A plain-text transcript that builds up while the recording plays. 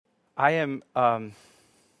I'm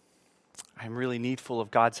really needful of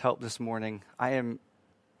God's help this morning. I am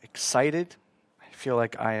excited. I feel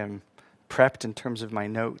like I am prepped in terms of my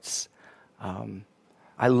notes.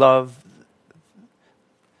 I love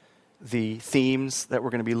the themes that we're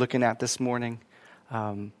going to be looking at this morning.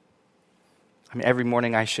 Every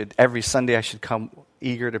Sunday I should come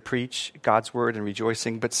eager to preach God's word and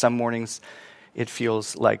rejoicing, but some mornings it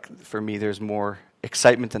feels like, for me, there's more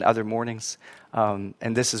excitement than other mornings. And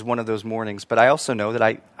this is one of those mornings. But I also know that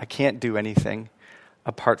I can't do anything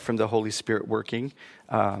apart from the Holy Spirit working.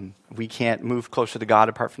 We can't move closer to God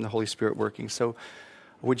apart from the Holy Spirit working. So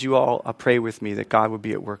would you all pray with me that God would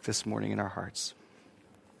be at work this morning in our hearts?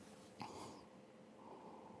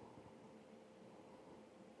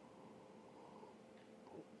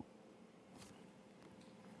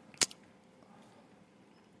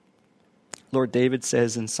 Lord, David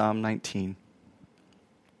says in Psalm 19,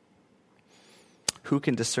 "Who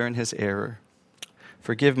can discern his error?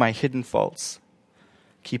 Forgive my hidden faults.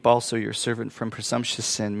 Keep also your servant from presumptuous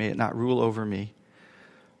sin. May it not rule over me."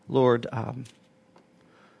 Lord, when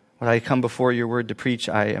I come before your word to preach,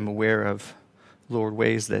 I am aware of, Lord,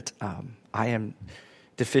 ways that I am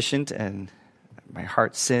deficient and my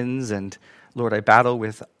heart sins. And Lord, I battle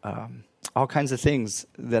with all kinds of things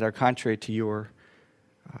that are contrary to your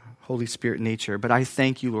Holy Spirit nature. But I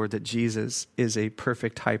thank you, Lord, that Jesus is a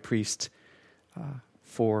perfect high priest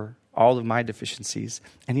for all of my deficiencies.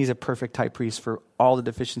 And he's a perfect high priest for all the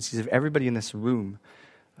deficiencies of everybody in this room.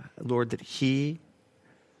 Lord, that he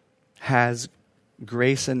has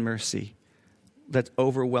grace and mercy that's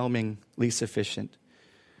overwhelmingly sufficient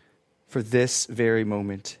for this very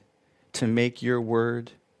moment to make your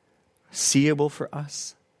word seeable for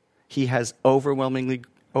us. He has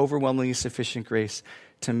overwhelmingly sufficient grace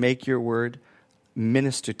to make your word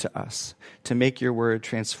minister to us, to make your word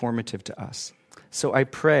transformative to us. So I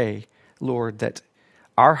pray, Lord, that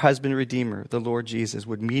our husband Redeemer, the Lord Jesus,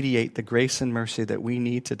 would mediate the grace and mercy that we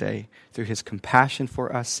need today through his compassion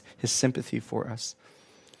for us, his sympathy for us,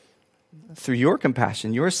 through your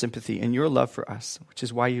compassion, your sympathy, and your love for us, which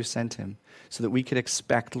is why you sent him, so that we could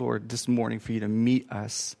expect, Lord, this morning for you to meet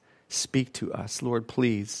us, speak to us. Lord,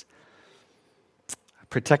 please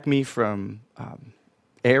protect me from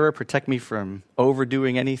error, protect me from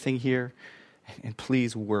overdoing anything here, and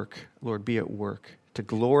please work, Lord, be at work to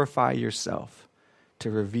glorify yourself,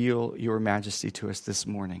 to reveal your majesty to us this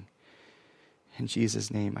morning. In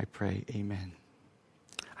Jesus' name I pray, amen.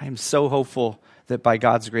 I am so hopeful that by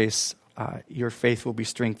God's grace, your faith will be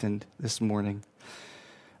strengthened this morning.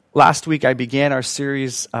 Last week I began our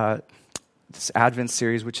series, this Advent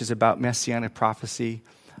series, which is about Messianic prophecy.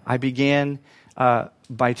 I began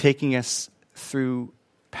by taking us through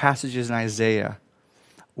passages in Isaiah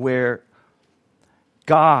where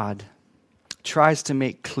God tries to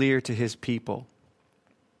make clear to his people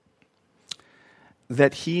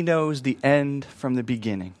that he knows the end from the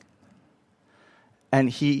beginning. And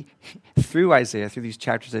he, through Isaiah, through these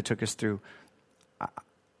chapters that took us through,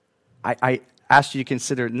 I asked you to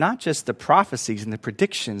consider not just the prophecies and the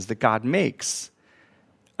predictions that God makes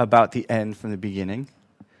about the end from the beginning,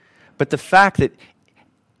 but the fact that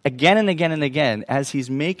again and again and again, as he's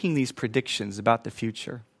making these predictions about the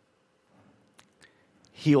future,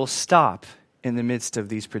 he will stop in the midst of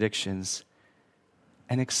these predictions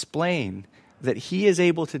and explain that he is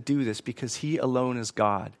able to do this because he alone is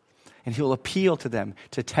God. And he'll appeal to them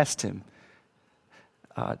to test him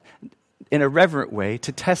in a reverent way,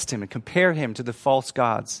 to test him and compare him to the false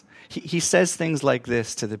gods. He says things like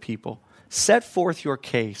this to the people: "Set forth your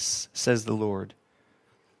case, says the Lord.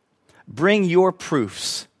 Bring your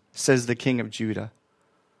proofs, says the King of Judah.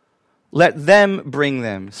 Let them bring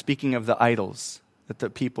them," speaking of the idols that the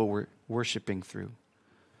people were worshiping through.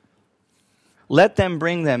 "Let them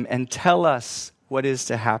bring them and tell us what is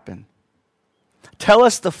to happen. Tell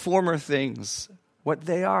us the former things, what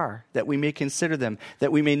they are, that we may consider them,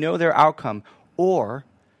 that we may know their outcome, or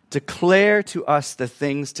declare to us the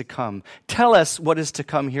things to come. Tell us what is to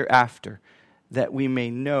come hereafter, that we may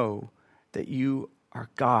know that you are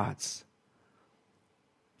God's."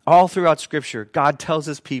 All throughout Scripture, God tells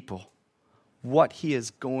his people what he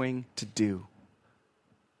is going to do.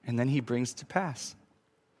 And then he brings to pass.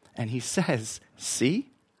 And he says, "See,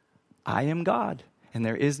 I am God, and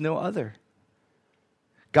there is no other."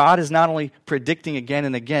 God is not only predicting again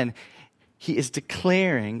and again, he is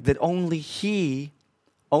declaring that only he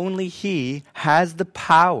has the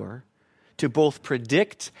power to both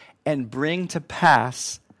predict and bring to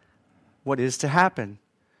pass what is to happen.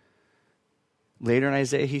 Later in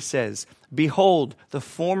Isaiah he says, "Behold, the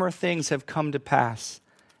former things have come to pass,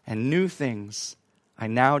 and new things I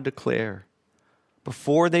now declare."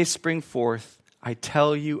 Before they spring forth, I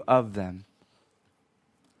tell you of them.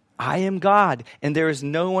 I am God, and there is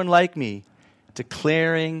no one like me,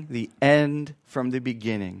 declaring the end from the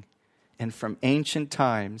beginning, and from ancient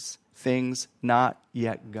times, things not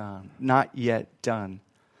yet done.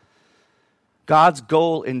 God's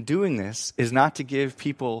goal in doing this is not to give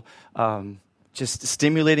people just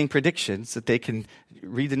stimulating predictions that they can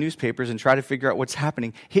read the newspapers and try to figure out what's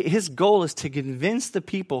happening. His goal is to convince the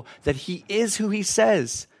people that he is who he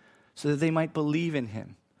says, so that they might believe in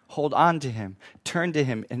him, hold on to him, turn to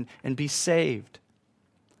him, and be saved.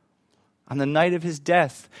 On the night of his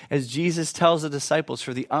death, as Jesus tells the disciples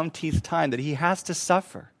for the umpteenth time that he has to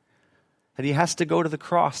suffer, that he has to go to the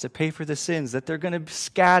cross to pay for the sins, that they're going to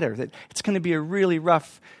scatter, that it's going to be a really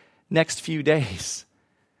rough next few days,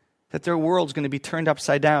 that their world's going to be turned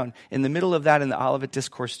upside down. In the middle of that, in the Olivet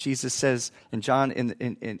Discourse, Jesus says, in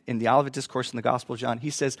the Olivet Discourse in the Gospel of John, he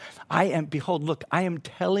says, I am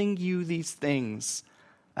telling you these things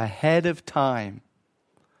ahead of time,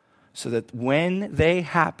 so that when they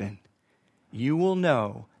happen, you will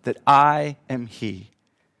know that I am he.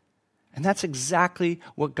 And that's exactly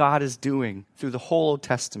what God is doing through the whole Old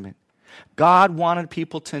Testament. God wanted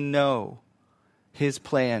people to know his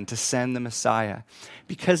plan to send the Messiah,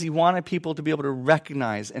 because he wanted people to be able to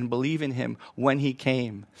recognize and believe in him when he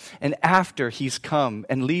came. And after he's come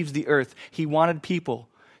and leaves the earth, he wanted people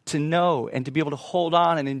to know and to be able to hold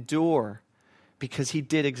on and endure, because he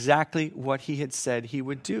did exactly what he had said he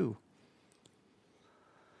would do.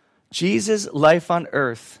 Jesus' life on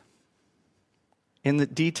earth,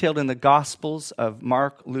 detailed in the Gospels of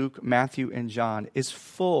Mark, Luke, Matthew, and John, is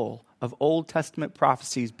full of Old Testament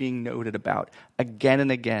prophecies being noted about again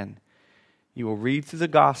and again. You will read through the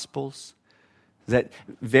Gospels that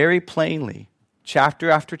very plainly, chapter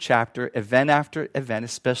after chapter, event after event,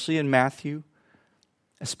 especially in Matthew,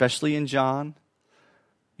 especially in John,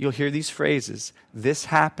 you'll hear these phrases. This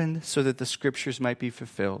happened so that the scriptures might be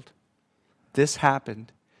fulfilled. This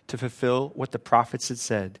happened to fulfill what the prophets had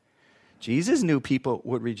said. Jesus knew people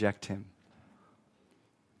would reject him.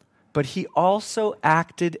 But he also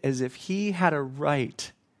acted as if he had a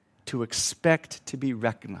right to expect to be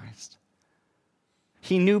recognized.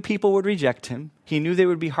 He knew people would reject him. He knew they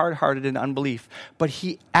would be hard-hearted in unbelief. But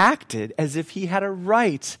he acted as if he had a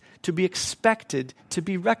right to be expected to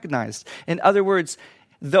be recognized. In other words,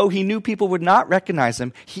 though he knew people would not recognize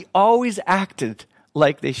him, he always acted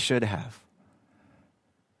like they should have.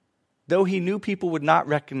 Though he knew people would not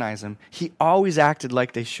recognize him, he always acted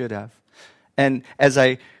like they should have. And as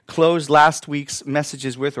I closed last week's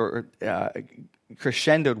messages with, or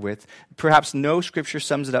crescendoed with, perhaps no scripture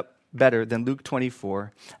sums it up better than Luke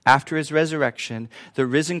 24. After his resurrection, the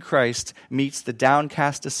risen Christ meets the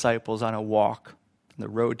downcast disciples on a walk on the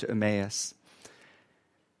road to Emmaus.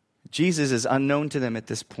 Jesus is unknown to them at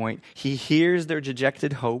this point. He hears their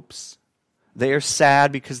dejected hopes. They are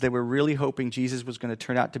sad because they were really hoping Jesus was going to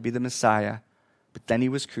turn out to be the Messiah, but then he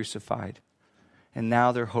was crucified, and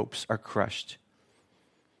now their hopes are crushed.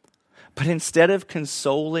 But instead of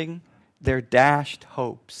consoling their dashed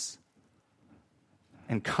hopes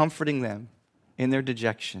and comforting them in their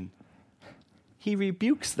dejection, he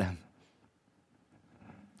rebukes them.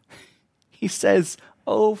 He says,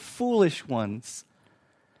 "O foolish ones,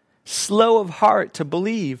 slow of heart to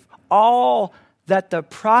believe all that the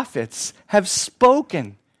prophets have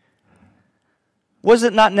spoken. Was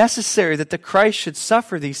it not necessary that the Christ should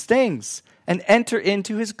suffer these things and enter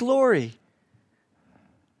into his glory?"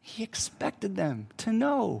 He expected them to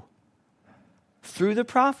know through the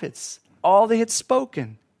prophets all they had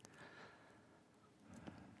spoken.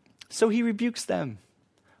 So he rebukes them.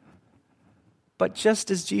 But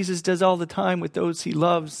just as Jesus does all the time with those he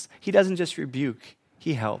loves, he doesn't just rebuke,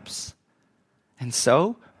 he helps. And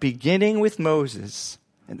so, beginning with Moses,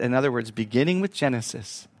 in other words, beginning with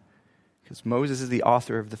Genesis, because Moses is the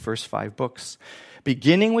author of the first 5 books,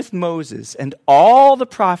 beginning with Moses and all the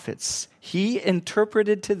prophets, he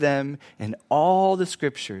interpreted to them in all the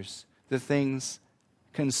scriptures the things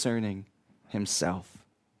concerning himself.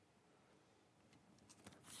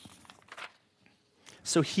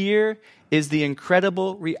 So here is the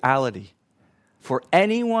incredible reality for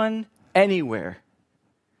anyone, anywhere,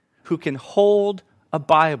 who can hold a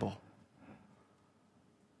Bible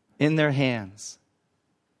in their hands.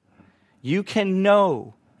 You can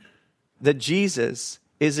know that Jesus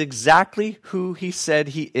is exactly who he said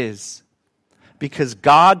he is, because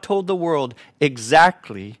God told the world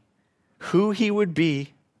exactly who he would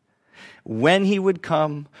be, when he would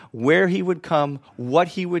come, where he would come, what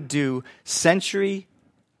he would do, century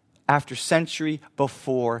after century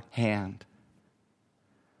beforehand.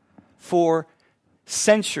 For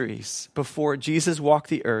centuries before Jesus walked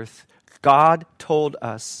the earth, God told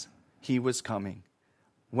us he was coming,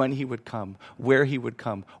 when he would come, where he would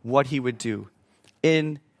come, what he would do,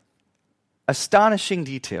 in astonishing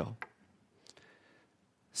detail.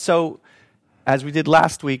 So, as we did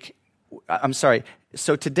last week,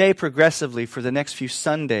 so today progressively for the next few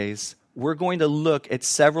Sundays, we're going to look at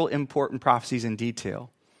several important prophecies in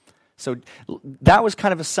detail. So that was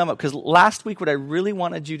kind of a sum up, because last week what I really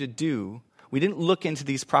wanted you to do, we didn't look into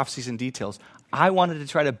these prophecies in details. I wanted to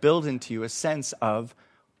try to build into you a sense of,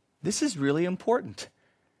 this is really important.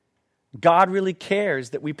 God really cares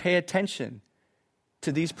that we pay attention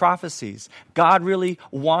to these prophecies. God really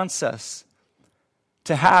wants us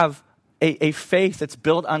to have a faith that's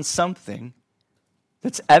built on something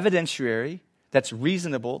that's evidentiary, that's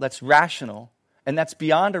reasonable, that's rational, and that's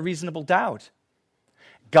beyond a reasonable doubt.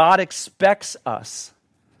 God expects us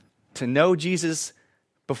to know Jesus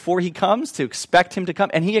before he comes, to expect him to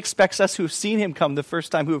come, and he expects us who have seen him come the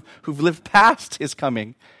first time, who've lived past his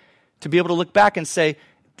coming, to be able to look back and say,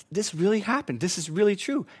 this really happened, this is really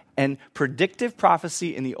true. And predictive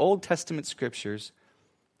prophecy in the Old Testament scriptures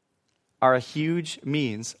are a huge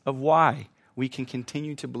means of why we can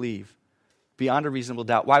continue to believe beyond a reasonable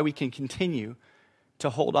doubt, why we can continue to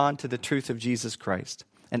hold on to the truth of Jesus Christ.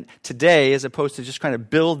 And today, as opposed to just trying to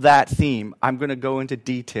build that theme, I'm going to go into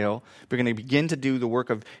detail. We're going to begin to do the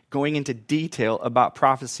work of going into detail about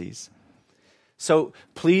prophecies. So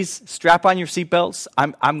please strap on your seatbelts.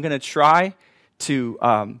 I'm going to try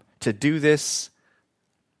to do this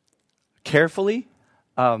carefully,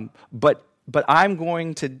 but I'm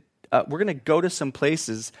going to. We're going to go to some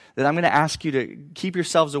places that I'm going to ask you to keep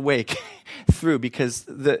yourselves awake through, because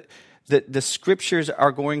the scriptures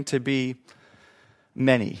are going to be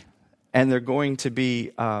many, and they're going to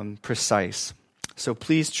be precise. So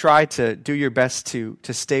please try to do your best to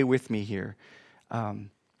stay with me here. And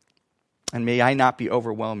may I not be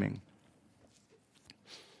overwhelming.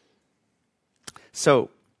 So,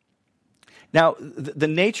 now, the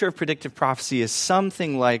nature of predictive prophecy is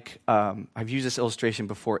something like, I've used this illustration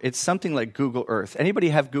before, it's something like Google Earth. Anybody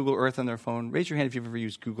have Google Earth on their phone? Raise your hand if you've ever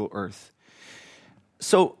used Google Earth.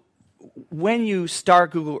 So, when you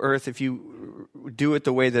start Google Earth, if you do it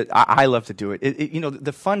the way that I love to do it,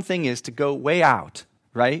 the fun thing is to go way out,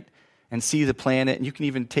 right? And see the planet, and you can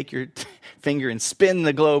even take your finger and spin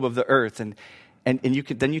the globe of the Earth, and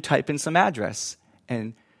then you type in some address,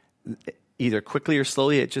 and either quickly or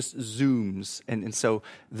slowly, it just zooms. And so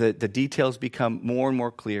the details become more and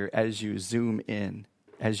more clear as you zoom in,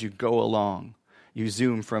 as you go along. You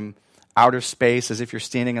zoom from outer space as if you're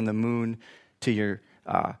standing on the moon to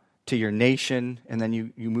your nation, and then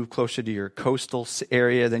you move closer to your coastal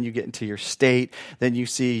area, then you get into your state, then you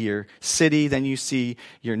see your city, then you see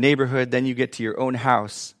your neighborhood, then you get to your own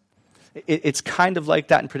house. It's kind of like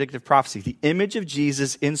that in predictive prophecy. The image of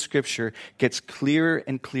Jesus in Scripture gets clearer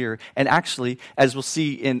and clearer. And actually, as we'll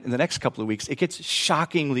see in the next couple of weeks, it gets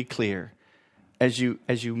shockingly clear as you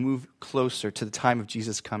move closer to the time of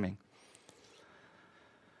Jesus coming.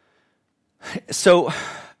 So,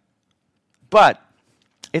 but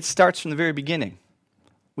it starts from the very beginning.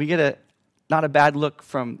 We get not a bad look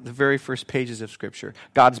from the very first pages of Scripture.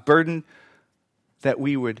 God's burden that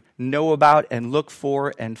we would know about and look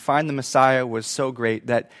for and find the Messiah was so great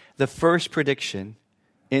that the first prediction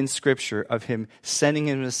in Scripture of him sending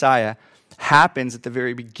his Messiah happens at the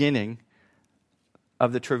very beginning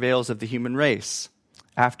of the travails of the human race,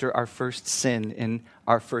 after our first sin in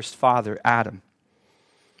our first father, Adam.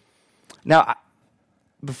 Now,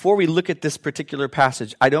 before we look at this particular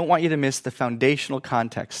passage, I don't want you to miss the foundational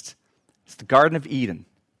context. It's the Garden of Eden.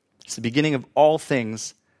 It's the beginning of all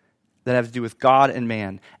things that have to do with God and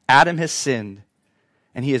man. Adam has sinned,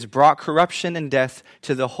 and he has brought corruption and death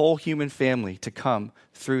to the whole human family to come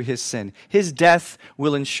through his sin. His death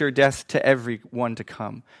will ensure death to everyone to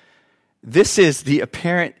come. This is the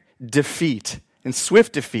apparent defeat and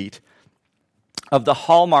swift defeat of the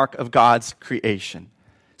hallmark of God's creation.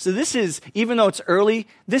 So this is, even though it's early,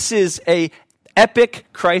 this is an epic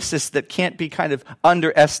crisis that can't be kind of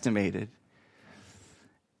underestimated.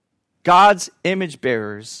 God's image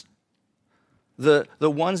bearers, the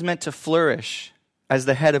ones meant to flourish as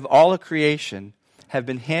the head of all of creation, have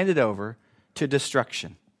been handed over to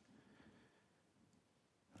destruction.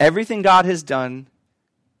 Everything God has done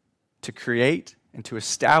to create and to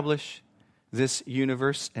establish this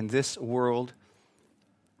universe and this world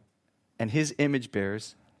and his image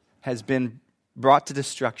bearers has been brought to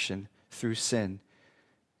destruction through sin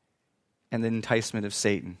and the enticement of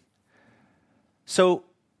Satan. So,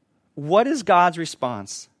 what is God's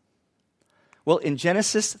response? Well, in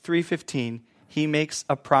Genesis 3:15, he makes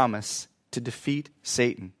a promise to defeat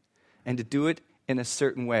Satan and to do it in a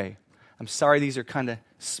certain way. I'm sorry these are kind of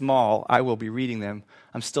small. I will be reading them.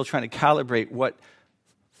 I'm still trying to calibrate what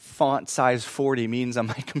font size 40 means on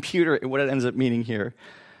my computer and what it ends up meaning here.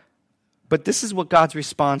 But this is what God's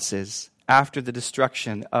response is after the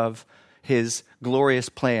destruction of his glorious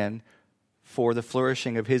plan for the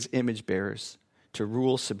flourishing of his image bearers to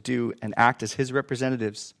rule, subdue, and act as his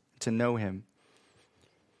representatives to know him.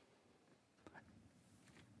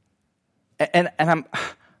 And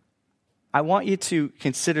I want you to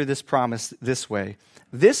consider this promise this way.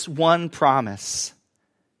 This one promise,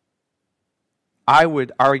 I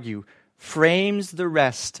would argue, frames the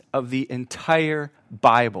rest of the entire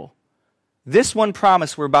Bible. This one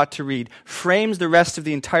promise we're about to read frames the rest of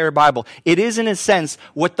the entire Bible. It is, in a sense,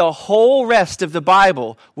 what the whole rest of the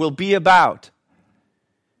Bible will be about.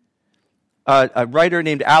 A writer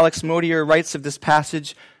named Alex Modier writes of this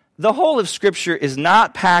passage, the whole of Scripture is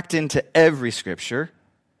not packed into every Scripture,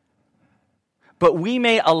 but we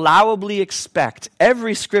may allowably expect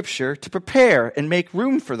every Scripture to prepare and make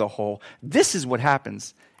room for the whole. This is what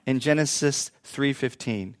happens in Genesis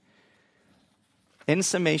 3:15. In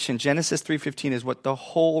summation, Genesis 3:15 is what the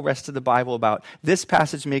whole rest of the Bible about. This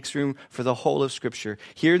passage makes room for the whole of Scripture.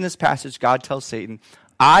 Here in this passage, God tells Satan,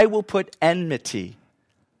 I will put enmity,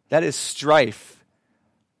 that is strife,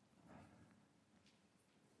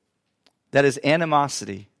 that is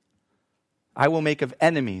animosity, I will make of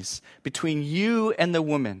enemies between you and the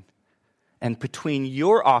woman, and between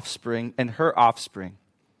your offspring and her offspring.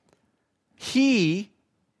 He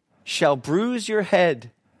shall bruise your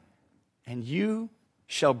head, and you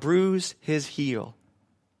shall bruise his heel.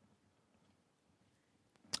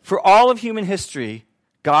 For all of human history,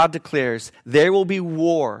 God declares there will be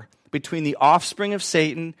war between the offspring of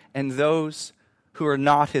Satan and those who are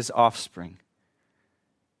not his offspring.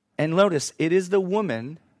 And notice, it is the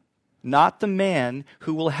woman, not the man,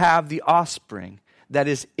 who will have the offspring that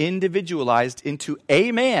is individualized into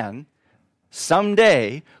a man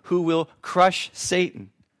someday who will crush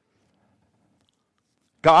Satan.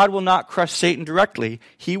 God will not crush Satan directly.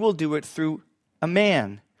 He will do it through a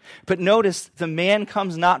man. But notice, the man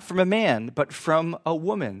comes not from a man, but from a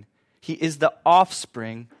woman. He is the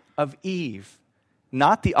offspring of Eve,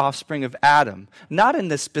 not the offspring of Adam, not in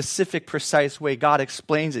the specific, precise way God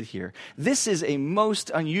explains it here. This is a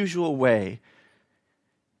most unusual way,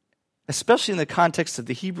 especially in the context of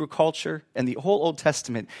the Hebrew culture and the whole Old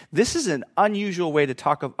Testament. This is an unusual way to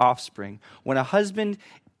talk of offspring when a husband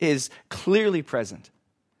is clearly present,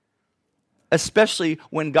 especially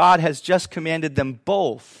when God has just commanded them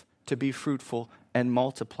both to be fruitful and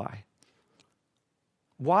multiply.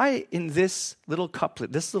 Why in this little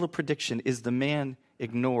couplet, this little prediction, is the man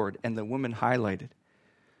ignored and the woman highlighted?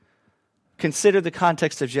 Consider the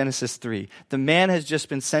context of Genesis 3. The man has just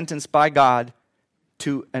been sentenced by God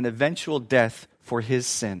to an eventual death for his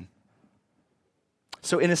sin.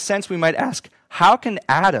 So in a sense, we might ask, how can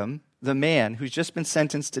Adam, the man who's just been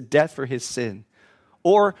sentenced to death for his sin,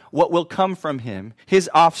 or what will come from him, his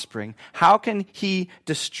offspring, how can he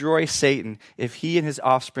destroy Satan if he and his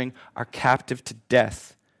offspring are captive to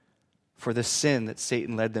death for the sin that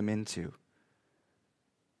Satan led them into?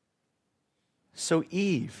 So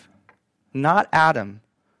Eve, not Adam,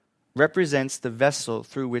 represents the vessel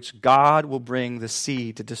through which God will bring the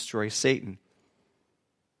seed to destroy Satan.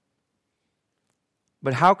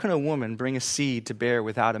 But how can a woman bring a seed to bear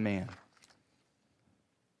without a man?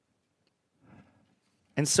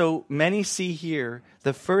 And so many see here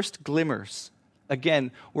the first glimmers.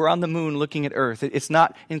 Again, we're on the moon looking at earth. It's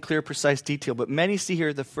not in clear, precise detail, but many see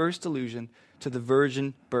here the first allusion to the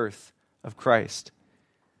virgin birth of Christ.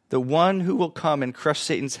 The one who will come and crush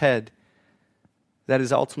Satan's head, that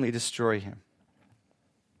is ultimately destroy him,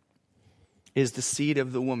 is the seed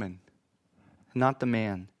of the woman, not the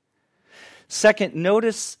man. Second,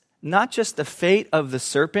 notice not just the fate of the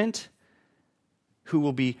serpent, who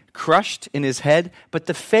will be crushed in his head, but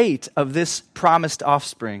the fate of this promised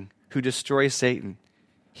offspring who destroys Satan.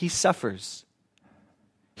 He suffers.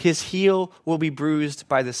 His heel will be bruised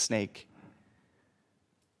by the snake.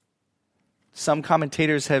 Some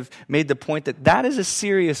commentators have made the point that that is a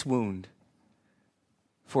serious wound.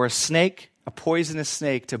 For a snake, a poisonous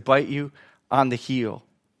snake, to bite you on the heel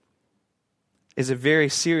is a very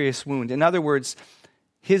serious wound. In other words,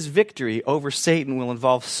 his victory over Satan will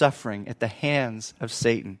involve suffering at the hands of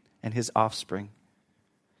Satan and his offspring.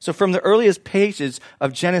 So from the earliest pages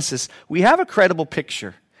of Genesis, we have a credible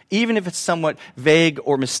picture. Even if it's somewhat vague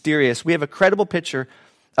or mysterious, we have a credible picture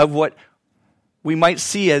of what we might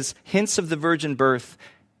see as hints of the virgin birth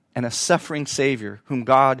and a suffering Savior whom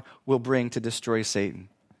God will bring to destroy Satan.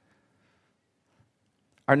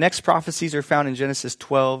 Our next prophecies are found in Genesis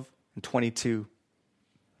 12 and 22.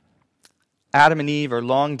 Adam and Eve are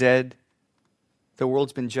long dead. The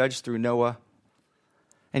world's been judged through Noah.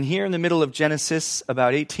 And here in the middle of Genesis,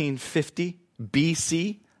 about 1850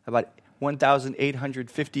 BC, about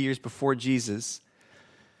 1,850 years before Jesus,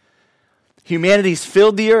 humanity's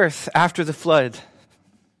filled the earth after the flood.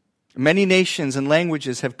 Many nations and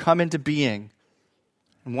languages have come into being.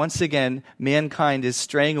 And once again, mankind is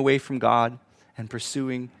straying away from God and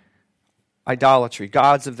pursuing idolatry,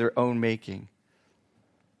 gods of their own making.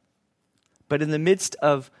 But in the midst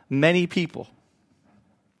of many people,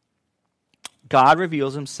 God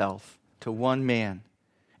reveals himself to one man,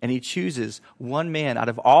 and he chooses one man out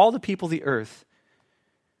of all the people of the earth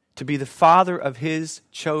to be the father of his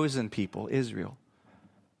chosen people, Israel.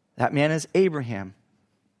 That man is Abraham.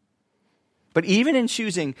 But even in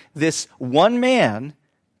choosing this one man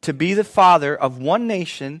to be the father of one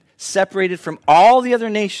nation separated from all the other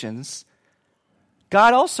nations,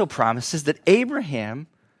 God also promises that Abraham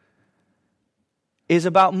is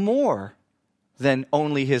about more than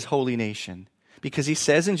only his holy nation. Because he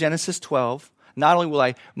says in Genesis 12, not only will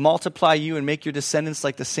I multiply you and make your descendants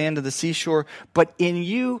like the sand of the seashore, but in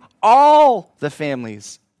you all the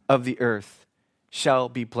families of the earth shall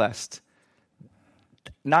be blessed.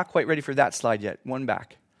 Not quite ready for that slide yet. One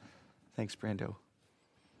back. Thanks, Brando.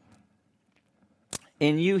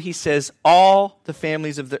 In you, he says, all the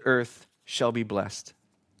families of the earth shall be blessed.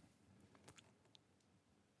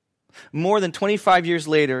 More than 25 years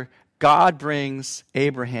later, God brings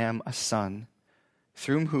Abraham a son,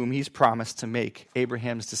 through whom he's promised to make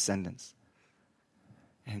Abraham's descendants.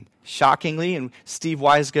 And shockingly, and Steve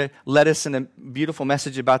Weisga led us in a beautiful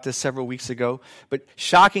message about this several weeks ago, but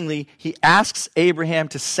shockingly, he asks Abraham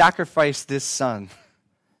to sacrifice this son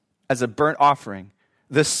as a burnt offering,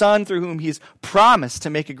 the son through whom he's promised to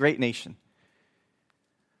make a great nation.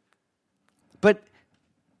 But,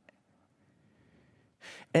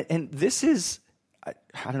 and this is, I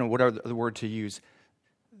don't know what are the word to use.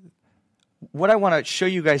 What I want to show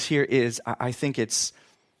you guys here is, I think it's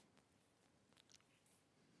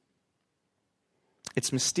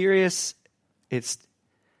mysterious.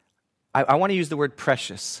 I want to use the word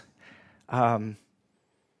precious. I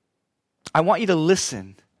want you to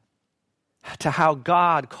listen to how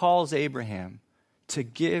God calls Abraham to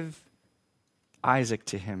give Isaac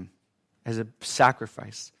to him as a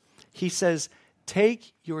sacrifice. He says,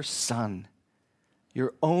 take your son,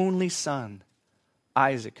 your only son,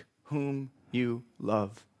 Isaac, whom you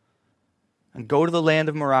love, and go to the land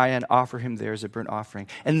of Moriah and offer him there as a burnt offering.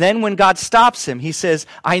 And then when God stops him, he says,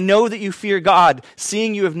 I know that you fear God,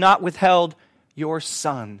 seeing you have not withheld your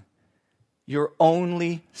son, your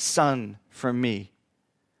only son, from me.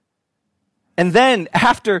 And then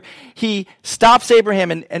after he stops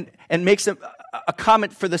Abraham and makes a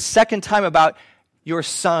comment for the second time about your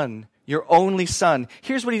son, your only son.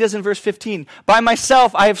 Here's what he does in verse 15. By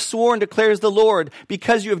myself I have sworn, declares the Lord,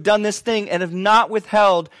 because you have done this thing and have not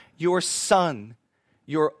withheld your son,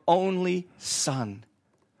 your only son.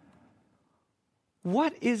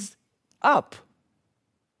 What is up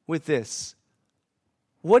with this?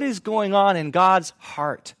 What is going on in God's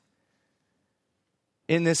heart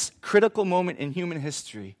in this critical moment in human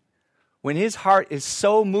history when his heart is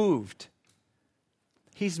so moved?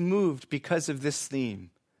 He's moved because of this theme.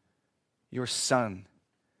 Your son,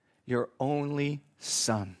 your only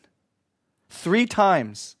son. 3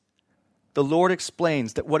 times the Lord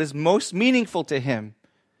explains that what is most meaningful to him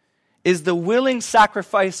is the willing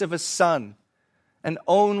sacrifice of a son, an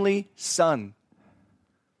only son.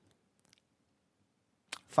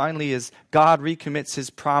 Finally, as God recommits his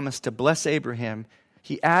promise to bless Abraham,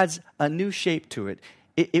 he adds a new shape to it.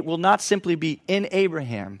 It will not simply be in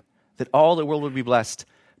Abraham that all the world will be blessed,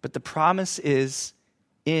 but the promise is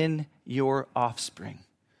in your offspring.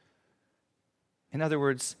 In other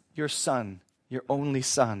words, your son, your only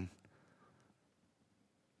son,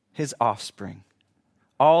 his offspring.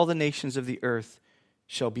 All the nations of the earth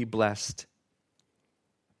shall be blessed.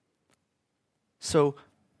 So,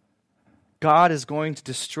 God is going to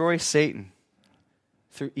destroy Satan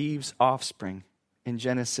through Eve's offspring in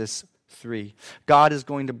Genesis 3. God is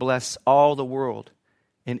going to bless all the world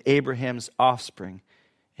in Abraham's offspring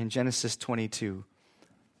in Genesis 22.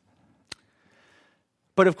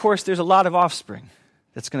 But of course, there's a lot of offspring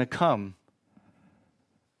that's going to come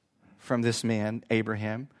from this man,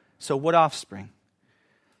 Abraham. So what offspring?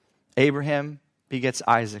 Abraham begets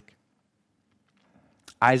Isaac.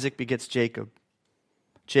 Isaac begets Jacob.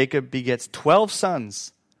 Jacob begets 12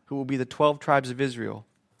 sons who will be the 12 tribes of Israel.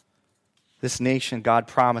 This nation God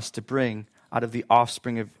promised to bring out of the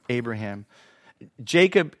offspring of Abraham.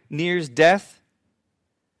 Jacob nears death,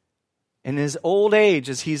 In his old age,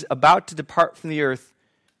 as he's about to depart from the earth,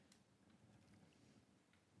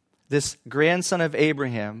 this grandson of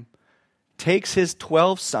Abraham takes his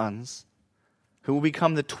 12 sons, who will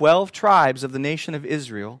become the 12 tribes of the nation of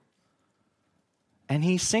Israel, and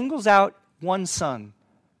he singles out one son,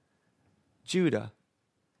 Judah.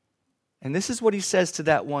 And this is what he says to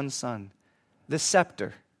that one son: the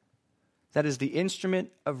scepter, that is the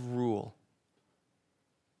instrument of rule,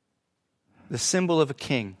 the symbol of a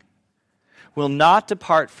king, will not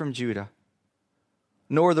depart from Judah,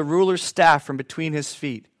 nor the ruler's staff from between his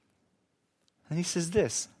feet. And he says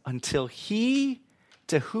this: until he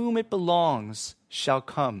to whom it belongs shall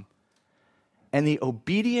come, and the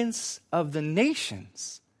obedience of the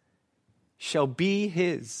nations shall be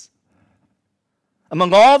his.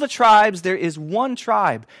 Among all the tribes, there is one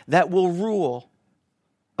tribe that will rule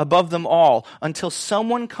above them all until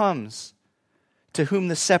someone comes to whom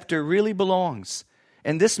the scepter really belongs.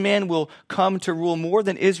 And this man will come to rule more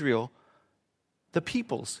than Israel, the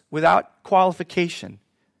peoples, without qualification,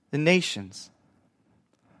 the nations.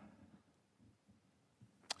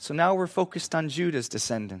 So now we're focused on Judah's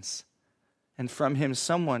descendants, and from him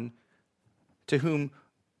someone to whom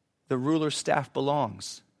the ruler's staff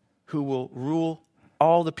belongs, who will rule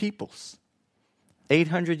all the peoples.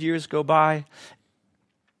 800 years go by.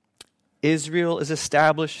 Israel is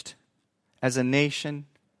established as a nation.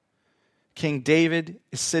 King David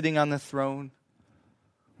is sitting on the throne.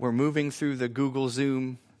 We're moving through the Google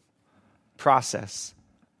Zoom process,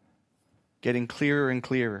 getting clearer and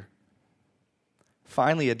clearer.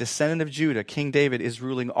 Finally, a descendant of Judah, King David, is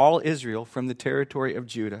ruling all Israel from the territory of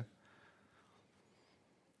Judah.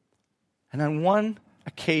 And on one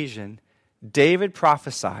occasion, David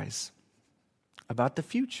prophesies about the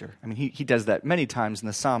future. I mean, he does that many times in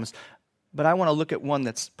the Psalms, but I want to look at one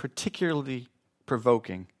that's particularly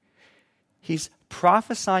provoking. He's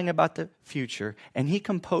prophesying about the future, and he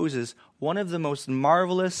composes one of the most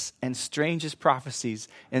marvelous and strangest prophecies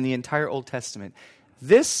in the entire Old Testament.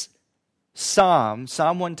 This Psalm,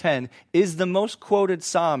 Psalm 110, is the most quoted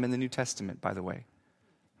psalm in the New Testament, by the way.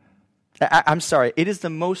 I'm sorry, it is the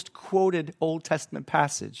most quoted Old Testament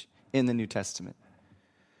passage in the New Testament.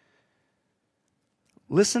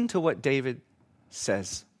 Listen to what David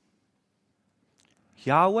says.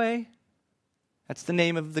 Yahweh, that's the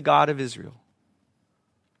name of the God of Israel.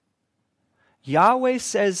 Yahweh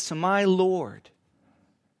says to my Lord,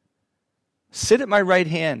 sit at my right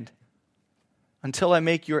hand until I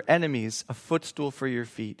make your enemies a footstool for your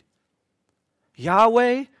feet.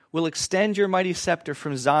 Yahweh will extend your mighty scepter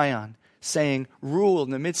from Zion, saying, rule in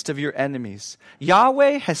the midst of your enemies.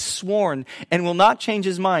 Yahweh has sworn and will not change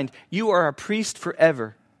his mind. You are a priest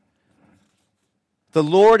forever. The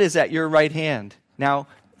Lord is at your right hand. Now,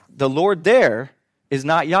 the Lord there is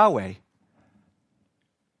not Yahweh,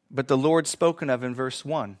 but the Lord spoken of in verse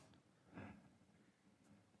 1.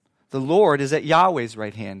 The Lord is at Yahweh's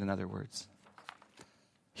right hand, in other words.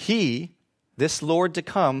 He, this Lord to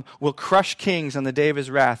come, will crush kings on the day of his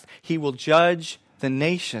wrath. He will judge the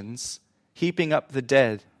nations, heaping up the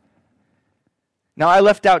dead. Now, I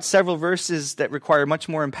left out several verses that require much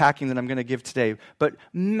more unpacking than I'm going to give today, but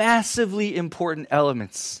massively important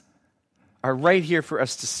elements are right here for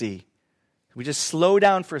us to see. We just slow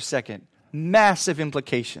down for a second. Massive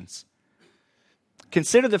implications.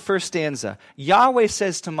 Consider the first stanza. Yahweh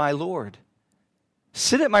says to my Lord,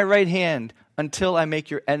 sit at my right hand until I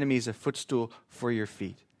make your enemies a footstool for your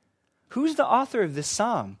feet. Who's the author of this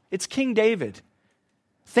psalm? It's King David.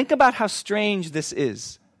 Think about how strange this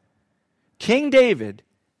is. King David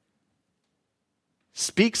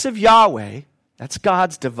speaks of Yahweh, that's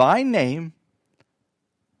God's divine name,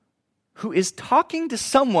 who is talking to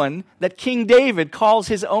someone that King David calls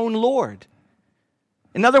his own Lord.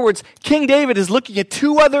 In other words, King David is looking at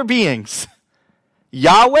two other beings,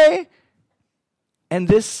 Yahweh and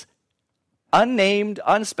this unnamed,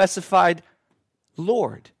 unspecified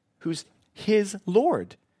Lord, who's his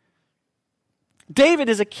Lord. David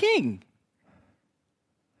is a king.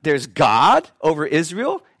 There's God over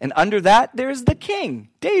Israel, and under that there's the king,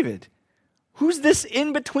 David. Who's this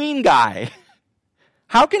in-between guy?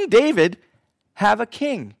 How can David have a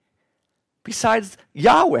king besides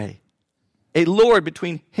Yahweh, a Lord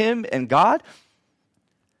between him and God?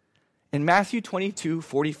 In Matthew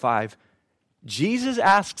 22:45, Jesus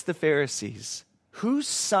asks the Pharisees, whose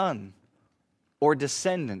son or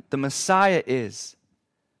descendant the Messiah is.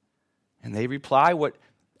 And they reply what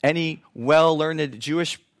any well-learned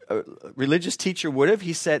Jewish religious teacher would have.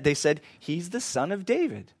 They said, he's the son of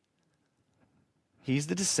David. He's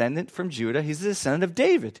the descendant from Judah. He's the descendant of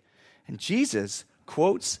David. And Jesus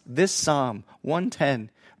quotes this Psalm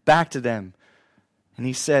 110 back to them. And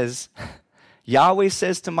he says, Yahweh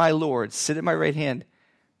says to my Lord, sit at my right hand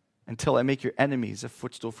until I make your enemies a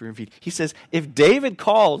footstool for your feet. He says, if David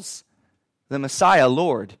calls the Messiah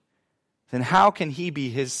Lord, then how can he be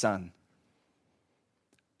his son?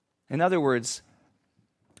 In other words,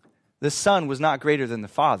 the Son was not greater than the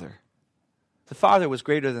Father. The Father was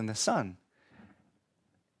greater than the Son.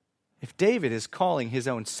 If David is calling his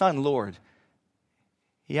own son Lord,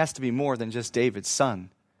 he has to be more than just David's son.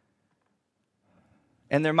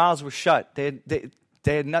 And their mouths were shut. They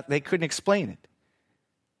couldn't explain it.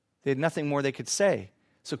 They had nothing more they could say.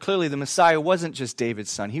 So clearly the Messiah wasn't just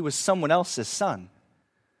David's son. He was someone else's son.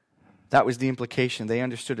 That was the implication. They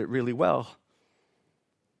understood it really well.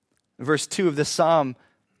 Verse 2 of this psalm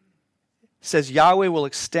says, Yahweh will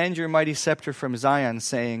extend your mighty scepter from Zion,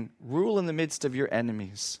 saying, rule in the midst of your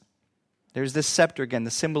enemies. There's this scepter again,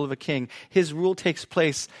 the symbol of a king. His rule takes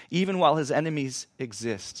place even while his enemies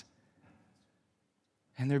exist.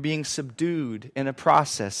 And they're being subdued in a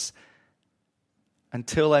process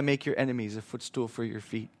until I make your enemies a footstool for your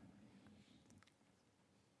feet.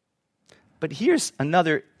 But here's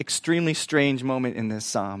another extremely strange moment in this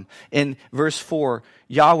psalm. In verse 4,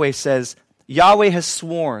 Yahweh says, Yahweh has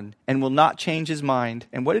sworn and will not change his mind.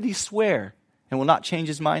 And what did he swear and will not change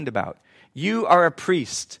his mind about? You are a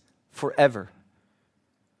priest forever.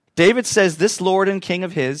 David says this Lord and King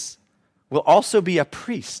of his will also be a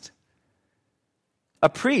priest. A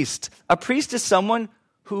priest. A priest is someone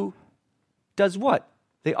who does what?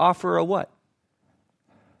 They offer a what?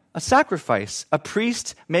 A sacrifice. A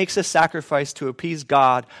priest makes a sacrifice to appease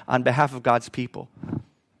God on behalf of God's people.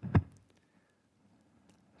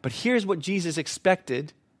 But here's what Jesus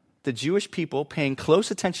expected the Jewish people, paying close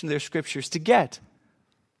attention to their scriptures, to get.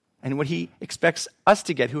 And what he expects us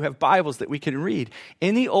to get, who have Bibles that we can read.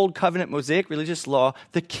 In the Old Covenant Mosaic religious law,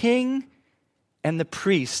 the king and the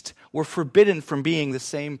priest were forbidden from being the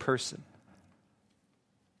same person.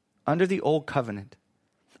 Under the Old Covenant.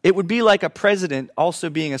 It would be like a president also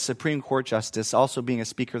being a Supreme Court justice, also being a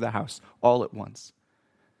Speaker of the House, all at once.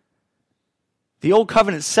 The Old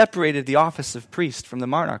Covenant separated the office of priest from the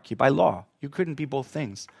monarchy by law. You couldn't be both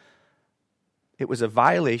things. It was a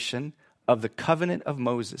violation of the covenant of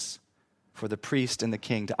Moses for the priest and the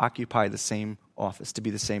king to occupy the same office, to be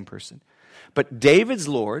the same person. But David's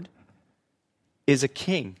Lord is a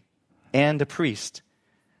king and a priest.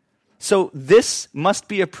 So this must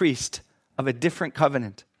be a priest of a different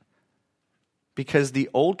covenant, because the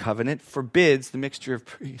Old Covenant forbids the mixture of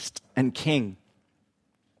priest and king.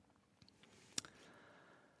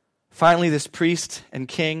 Finally, this priest and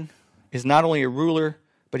king is not only a ruler,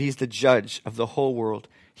 but he's the judge of the whole world.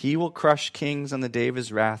 He will crush kings on the day of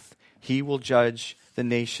his wrath. He will judge the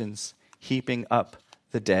nations, heaping up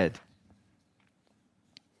the dead.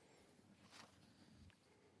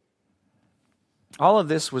 All of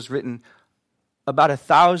this was written about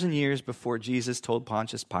 1,000 years before Jesus told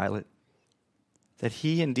Pontius Pilate that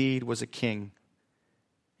he indeed was a king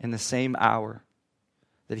in the same hour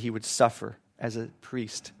that he would suffer as a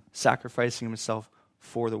priest, sacrificing himself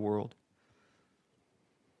for the world.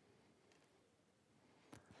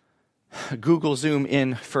 Google zoom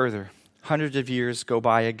in further. Hundreds of years go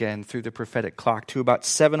by again through the prophetic clock to about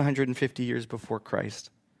 750 years before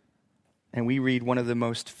Christ. And we read one of the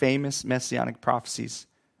most famous messianic prophecies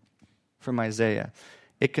from Isaiah.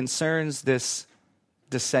 It concerns this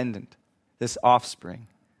descendant, this offspring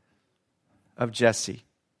of Jesse.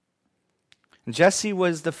 And Jesse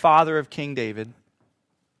was the father of King David,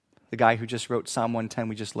 the guy who just wrote Psalm 110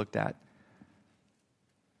 we just looked at.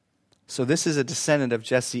 So this is a descendant of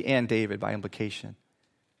Jesse and David by implication.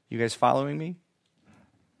 You guys following me?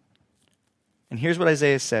 And here's what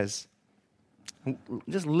Isaiah says.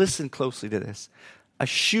 Just listen closely to this. A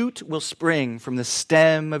shoot will spring from the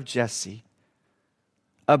stem of Jesse.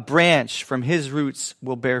 A branch from his roots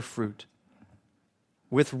will bear fruit.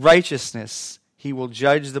 With righteousness he will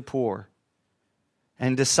judge the poor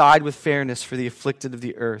and decide with fairness for the afflicted of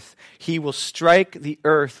the earth. He will strike the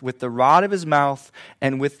earth with the rod of his mouth,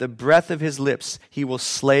 and with the breath of his lips he will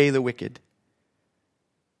slay the wicked.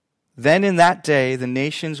 Then in that day the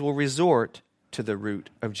nations will resort to the root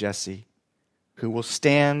of Jesse, who will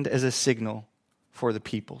stand as a signal for the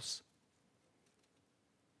peoples.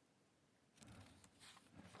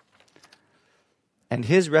 And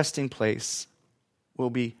his resting place will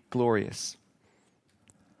be glorious.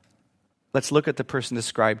 Let's look at the person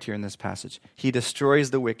described here in this passage. He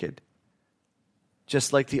destroys the wicked,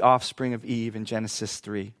 just like the offspring of Eve in Genesis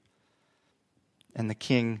 3 and the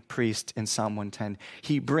king priest in Psalm 110.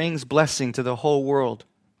 He brings blessing to the whole world.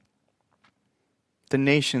 The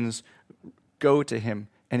nations go to him,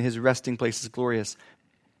 and his resting place is glorious.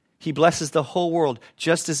 He blesses the whole world,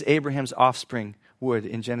 just as Abraham's offspring would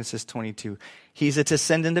in Genesis 22. He's a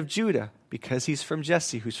descendant of Judah because he's from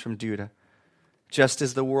Jesse, who's from Judah, just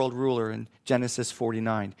as the world ruler in Genesis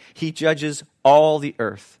 49. He judges all the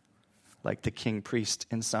earth like the king priest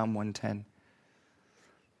in Psalm 110.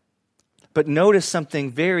 But notice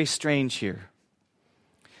something very strange here.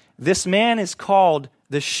 This man is called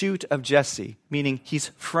the shoot of Jesse, meaning he's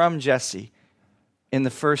from Jesse in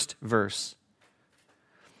the first verse.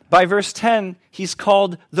 By verse 10, he's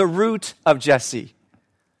called the root of Jesse.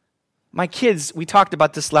 My kids, we talked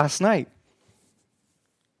about this last night.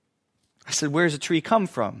 I said, where's a tree come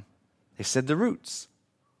from? They said the roots.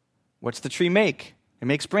 What's the tree make? It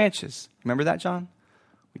makes branches. Remember that, John?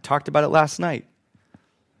 We talked about it last night.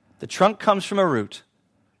 The trunk comes from a root,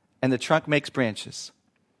 and the trunk makes branches.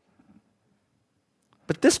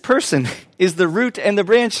 But this person is the root and the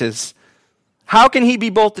branches. How can he be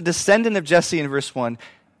both the descendant of Jesse in verse 1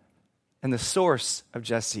 and the source of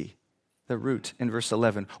Jesse, the root, in verse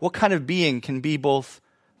 11? What kind of being can be both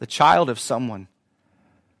the child of someone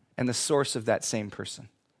and the source of that same person?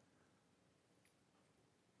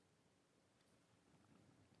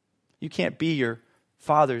 You can't be your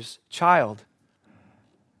father's child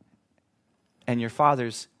and your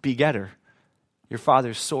father's begetter, your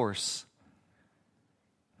father's source.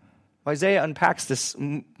 Isaiah unpacks this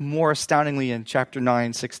more astoundingly in chapter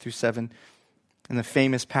 9, 6 through 7, in the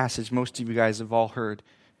famous passage most of you guys have all heard.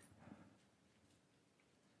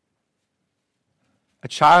 A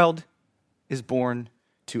child is born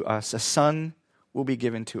to us, a son will be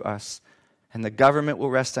given to us, and the government will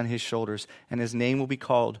rest on his shoulders, and his name will be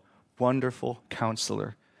called Wonderful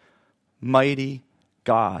Counselor, Mighty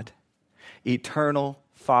God, Eternal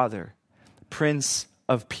Father, Prince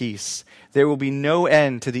of Peace. There will be no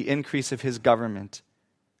end to the increase of his government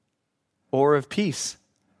or of peace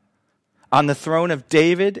on the throne of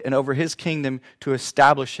David and over his kingdom, to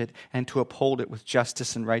establish it and to uphold it with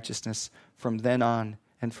justice and righteousness from then on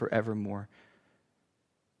and forevermore.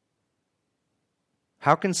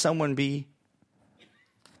 How can someone be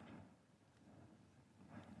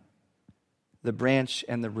the branch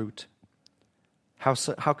and the root? How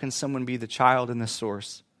can someone be the child and the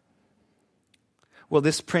source? Well,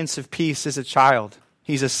 this Prince of Peace is a child.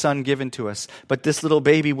 He's a son given to us. But this little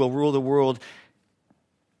baby will rule the world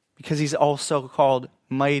because he's also called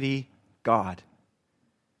Mighty God,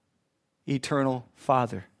 Eternal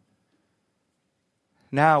Father.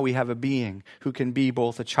 Now we have a being who can be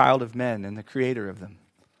both a child of men and the creator of them.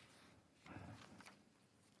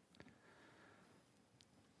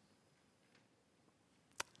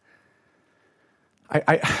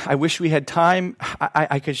 I wish we had time.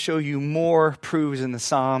 I could show you more proofs in the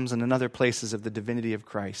Psalms and in other places of the divinity of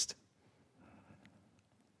Christ.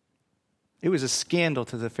 It was a scandal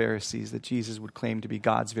to the Pharisees that Jesus would claim to be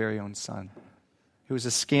God's very own Son. It was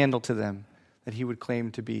a scandal to them that he would claim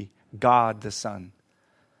to be God the Son.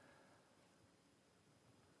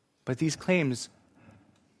 But these claims,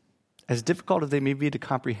 as difficult as they may be to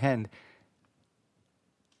comprehend,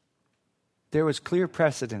 there was clear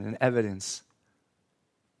precedent and evidence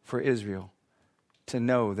for Israel to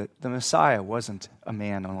know that the Messiah wasn't a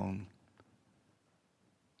man alone.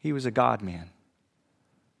 He was a God-man.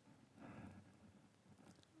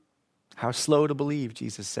 How slow to believe,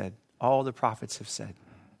 Jesus said. All the prophets have said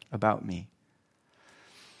about me.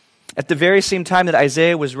 At the very same time that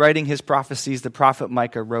Isaiah was writing his prophecies, the prophet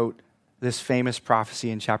Micah wrote this famous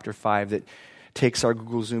prophecy in chapter 5 that takes our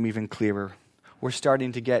Google Zoom even clearer. We're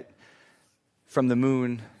starting to get from the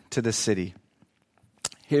moon to the city.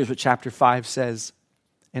 Here's what chapter 5 says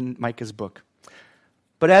in Micah's book.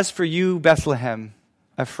 But as for you, Bethlehem,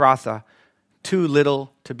 Ephrathah, too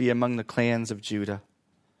little to be among the clans of Judah.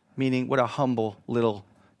 Meaning, what a humble little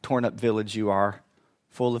torn-up village you are,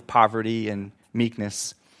 full of poverty and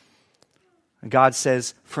meekness. God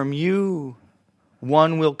says, from you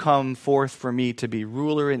one will come forth for me to be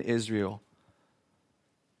ruler in Israel.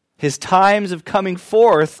 His times of coming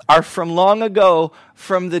forth are from long ago,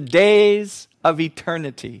 from the days of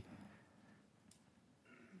eternity.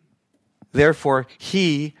 Therefore,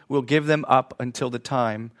 he will give them up until the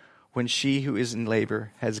time when she who is in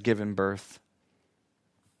labor has given birth.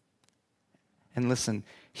 And listen,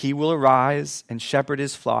 he will arise and shepherd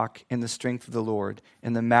his flock in the strength of the Lord,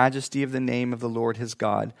 in the majesty of the name of the Lord his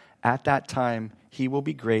God. At that time, he will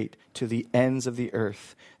be great to the ends of the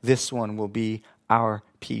earth. This one will be our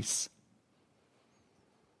peace.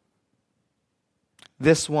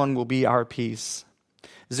 This one will be our peace.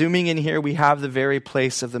 Zooming in here, we have the very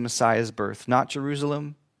place of the Messiah's birth. Not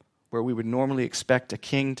Jerusalem, where we would normally expect a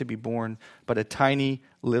king to be born, but a tiny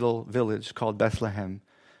little village called Bethlehem.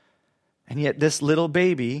 And yet this little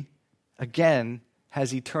baby again,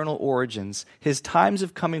 has eternal origins. His times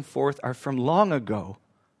of coming forth are from long ago,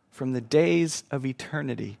 from the days of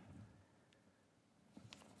eternity.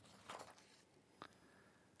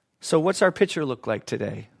 So what's our picture look like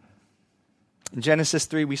today? In Genesis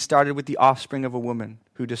 3, we started with the offspring of a woman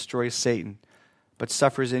who destroys Satan, but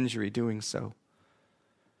suffers injury doing so.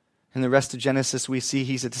 In the rest of Genesis, we see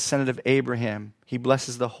he's a descendant of Abraham. He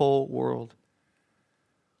blesses the whole world.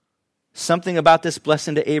 Something about this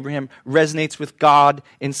blessing to Abraham resonates with God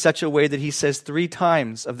in such a way that he says 3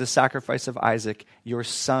 times of the sacrifice of Isaac, your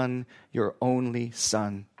son, your only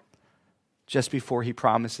son, just before he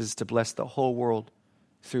promises to bless the whole world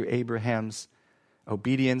through Abraham's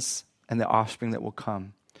obedience and the offspring that will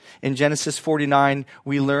come. In Genesis 49,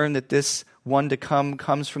 we learn that this one to come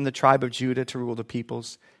comes from the tribe of Judah to rule the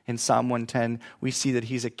peoples. In Psalm 110, we see that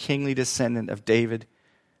he's a kingly descendant of David,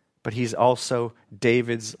 but he's also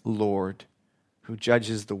David's Lord who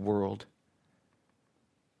judges the world.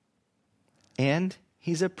 And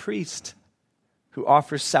he's a priest who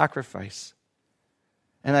offers sacrifice.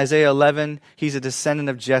 In Isaiah 11, he's a descendant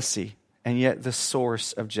of Jesse, and yet the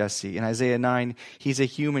source of Jesse. In Isaiah 9, he's a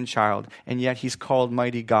human child, and yet he's called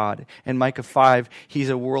Mighty God. In Micah 5, he's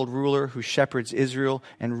a world ruler who shepherds Israel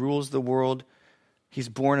and rules the world. He's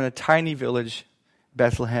born in a tiny village,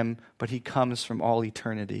 Bethlehem, but he comes from all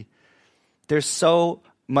eternity. There's so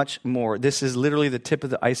much more. This is literally the tip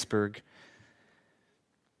of the iceberg.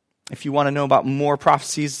 If you want to know about more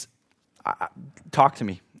prophecies, talk to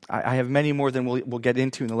me. I have many more than we'll get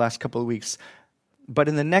into in the last couple of weeks. But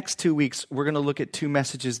in the next 2 weeks, we're going to look at 2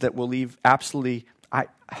 messages that will leave absolutely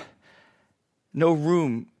no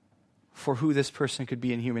room for who this person could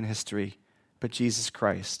be in human history, but Jesus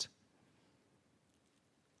Christ.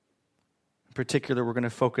 In particular, we're going to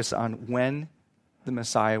focus on when the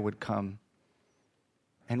Messiah would come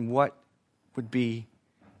and what would be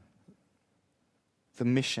the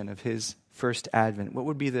mission of his first advent. What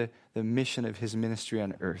would be the mission of his ministry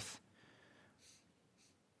on earth?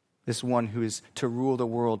 This one who is to rule the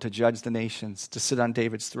world, to judge the nations, to sit on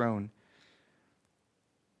David's throne,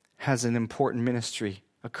 has an important ministry,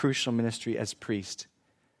 a crucial ministry as priest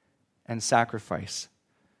and sacrifice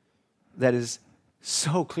that is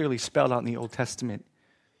so clearly spelled out in the Old Testament.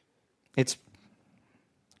 It's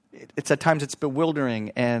at times it's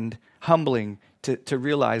bewildering and humbling to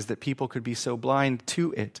realize that people could be so blind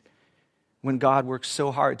to it when God works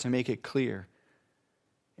so hard to make it clear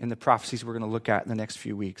in the prophecies we're going to look at in the next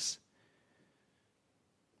few weeks.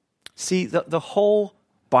 See, the whole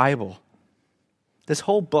Bible, this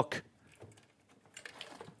whole book,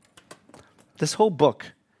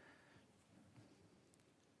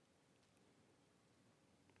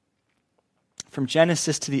 from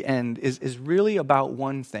Genesis to the end is really about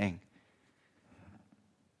one thing.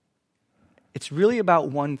 It's really about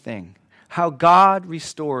one thing. How God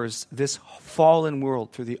restores this fallen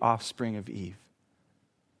world through the offspring of Eve.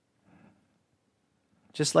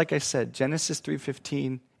 Just like I said, Genesis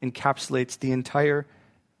 3:15 encapsulates the entire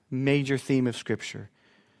major theme of Scripture.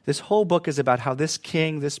 This whole book is about how this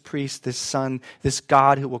king, this priest, this son, this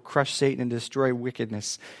God who will crush Satan and destroy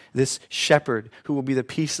wickedness, this shepherd who will be the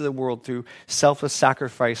peace of the world through selfless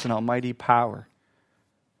sacrifice and almighty power,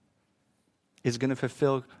 is going to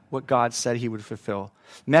fulfill what God said he would fulfill.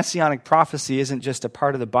 Messianic prophecy isn't just a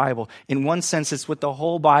part of the Bible. In one sense, it's what the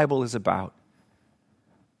whole Bible is about.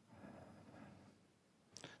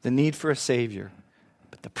 The need for a Savior,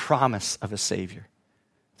 but the promise of a Savior.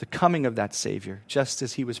 The coming of that Savior, just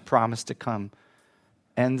as he was promised to come,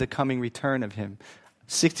 and the coming return of him.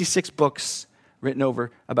 66 books written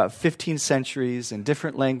over about 15 centuries in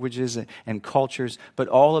different languages and cultures, but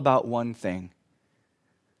all about one thing.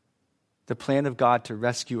 The plan of God to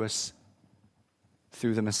rescue us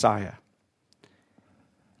through the Messiah.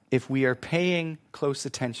 If we are paying close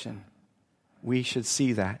attention, we should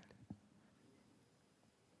see that.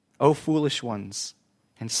 O foolish ones,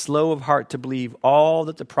 and slow of heart to believe all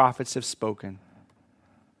that the prophets have spoken.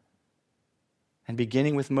 And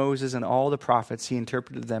beginning with Moses and all the prophets, he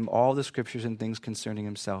interpreted them all the scriptures and things concerning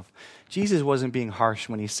himself. Jesus wasn't being harsh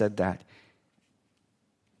when he said that.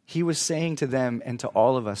 He was saying to them and to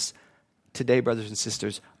all of us today, brothers and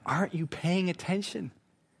sisters, aren't you paying attention?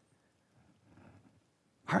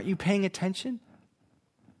 Aren't you paying attention?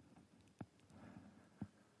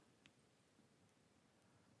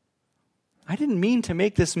 I didn't mean to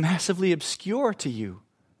make this massively obscure to you.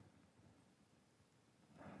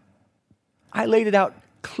 I laid it out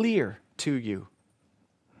clear to you.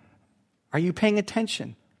 Are you paying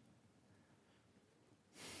attention?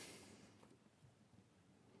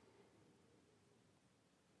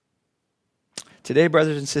 Today,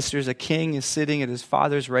 brothers and sisters, a king is sitting at his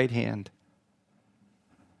Father's right hand.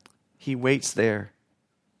 He waits there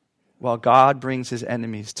while God brings his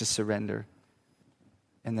enemies to surrender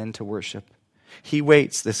and then to worship. He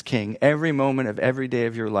waits, this king, every moment of every day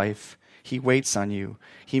of your life. He waits on you.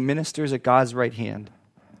 He ministers at God's right hand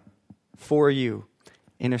for you,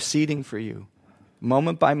 interceding for you,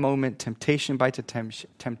 moment by moment, temptation by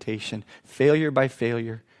temptation, failure by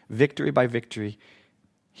failure, victory by victory.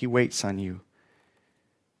 He waits on you.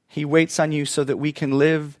 He waits on you so that we can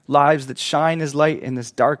live lives that shine as light in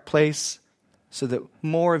this dark place, so that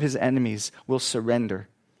more of his enemies will surrender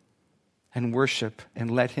and worship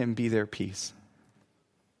and let him be their peace.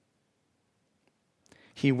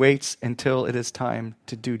 He waits until it is time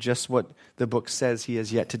to do just what the book says he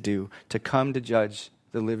has yet to do, to come to judge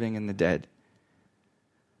the living and the dead.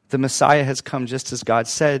 The Messiah has come just as God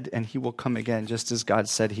said, and he will come again just as God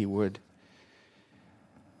said he would.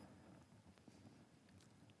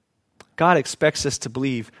 God expects us to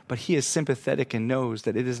believe, but he is sympathetic and knows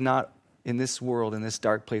that it is not in this world, in this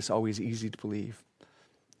dark place, always easy to believe.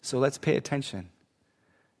 So let's pay attention,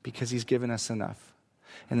 because he's given us enough.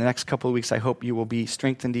 In the next couple of weeks, I hope you will be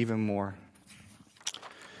strengthened even more.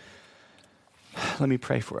 Let me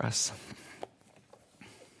pray for us.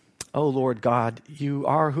 Oh Lord God, you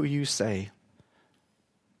are who you say.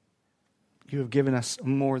 You have given us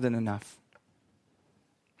more than enough.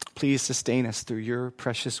 Please sustain us through your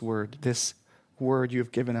precious word, this word you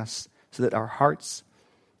have given us, so that our hearts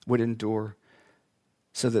would endure,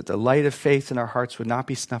 so that the light of faith in our hearts would not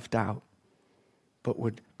be snuffed out, but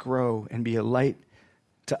would grow and be a light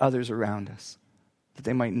to others around us, that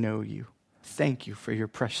they might know you. Thank you for your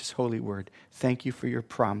precious holy word. Thank you for your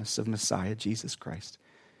promise of Messiah, Jesus Christ.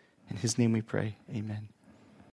 In his name we pray, amen.